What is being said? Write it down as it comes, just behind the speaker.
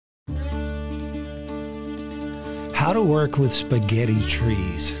How to work with spaghetti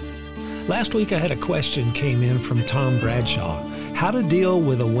trees. Last week I had a question came in from Tom Bradshaw. How to deal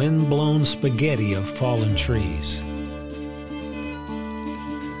with a wind-blown spaghetti of fallen trees.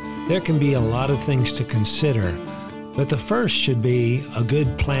 There can be a lot of things to consider, but the first should be a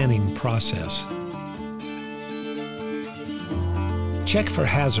good planning process. Check for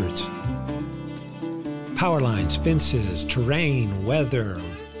hazards. Power lines, fences, terrain, weather,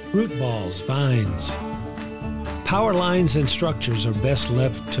 root balls, vines. Power lines and structures are best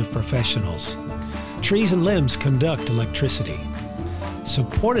left to professionals. Trees and limbs conduct electricity.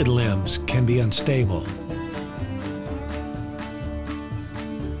 Supported limbs can be unstable.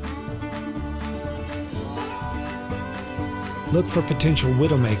 Look for potential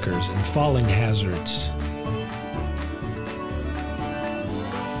widowmakers and falling hazards.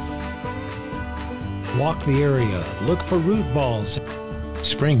 Walk the area. Look for root balls,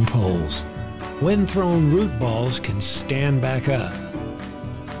 spring poles. Wind-thrown root balls can stand back up.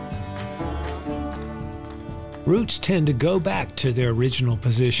 Roots tend to go back to their original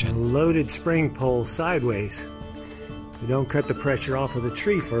position. Loaded spring pole sideways. You don't cut the pressure off of the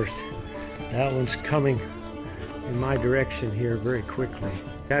tree first. That one's coming in my direction here very quickly.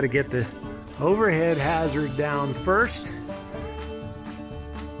 Got to get the overhead hazard down first.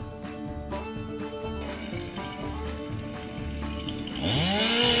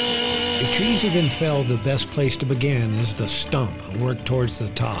 If trees have been felled, the best place to begin is the stump and work towards the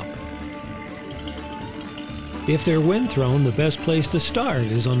top. If they're wind-thrown, the best place to start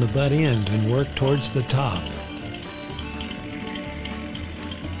is on the butt end and work towards the top.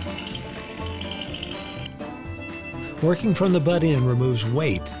 Working from the butt end removes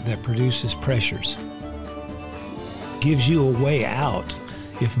weight that produces pressures. Gives you a way out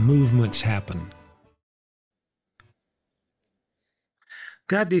if movements happen.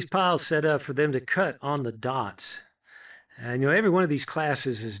 Got these piles set up for them to cut on the dots. And every one of these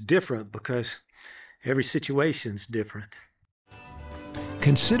classes is different because every situation's different.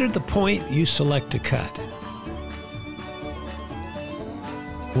 Consider the point you select to cut.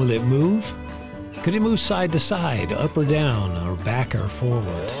 Will it move? Could it move side to side, up or down, or back or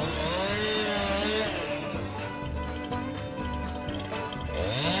forward?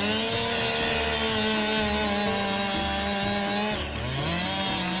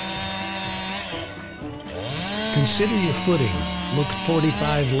 Consider your footing. Look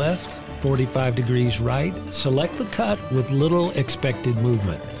 45 left, 45 degrees right. Select the cut with little expected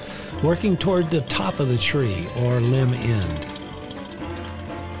movement, working toward the top of the tree or limb end.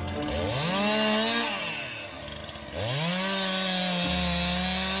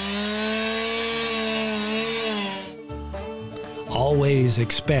 Always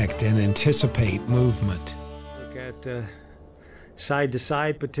expect and anticipate movement. Look at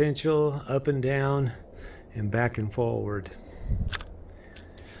side-to-side potential, up and down, and back and forward.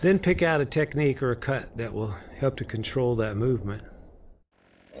 Then pick out a technique or a cut that will help to control that movement.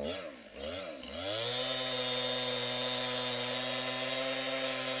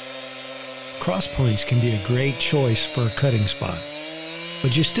 Cross points can be a great choice for a cutting spot,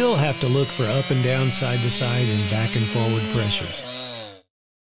 but you still have to look for up and down, side to side, and back and forward pressures.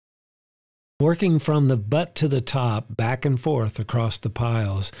 Working from the butt to the top, back and forth across the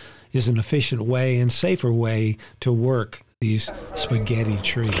piles, is an efficient way and safer way to work these spaghetti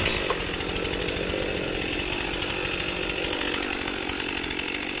trees.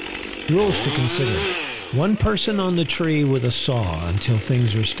 Rules to consider. One person on the tree with a saw until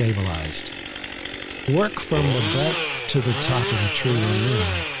things are stabilized. Work from the butt to the top of the tree or limb.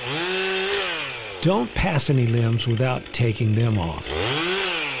 Don't pass any limbs without taking them off.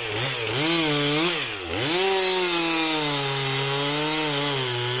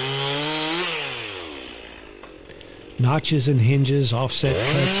 Notches and hinges, offset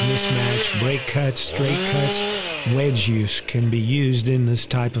cuts, mismatch, break cuts, straight cuts, wedge use can be used in this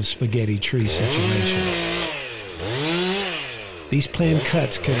type of spaghetti tree situation. These planned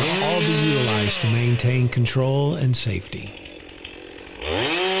cuts can all be utilized to maintain control and safety.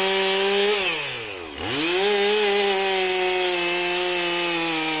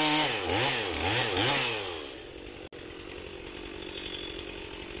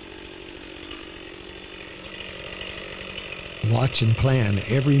 Watch and plan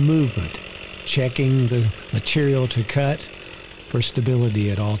every movement, checking the material to cut for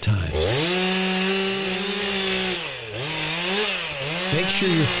stability at all times. Make sure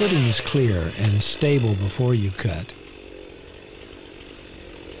your footing is clear and stable before you cut.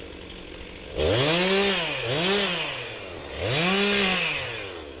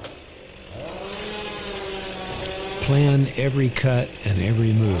 Plan every cut and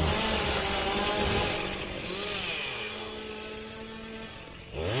every move.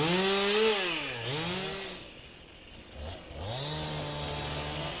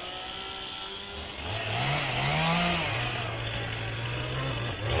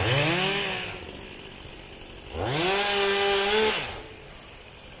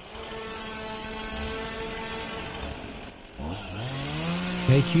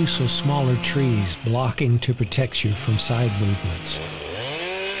 Make use of smaller trees blocking to protect you from side movements.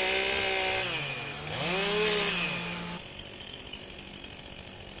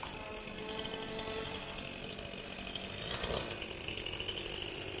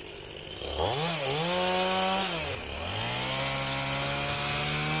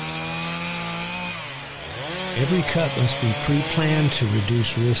 Every cut must be pre-planned to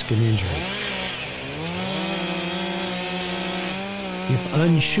reduce risk and injury. If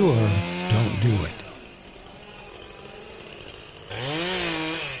unsure, don't do it.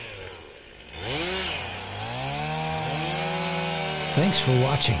 Thanks for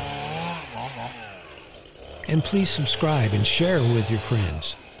watching. And please subscribe and share with your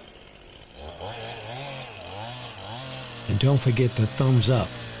friends. And don't forget the thumbs up.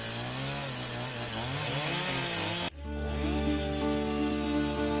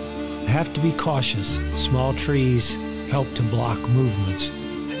 Have to be cautious. Small trees help to block movements,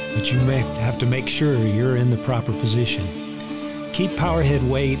 but you may have to make sure you're in the proper position. Keep powerhead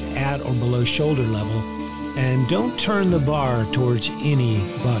weight at or below shoulder level, and don't turn the bar towards any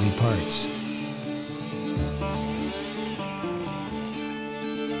body parts.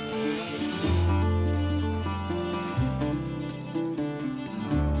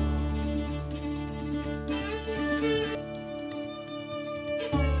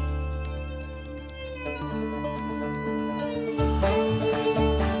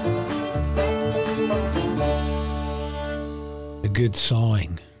 Good sawing.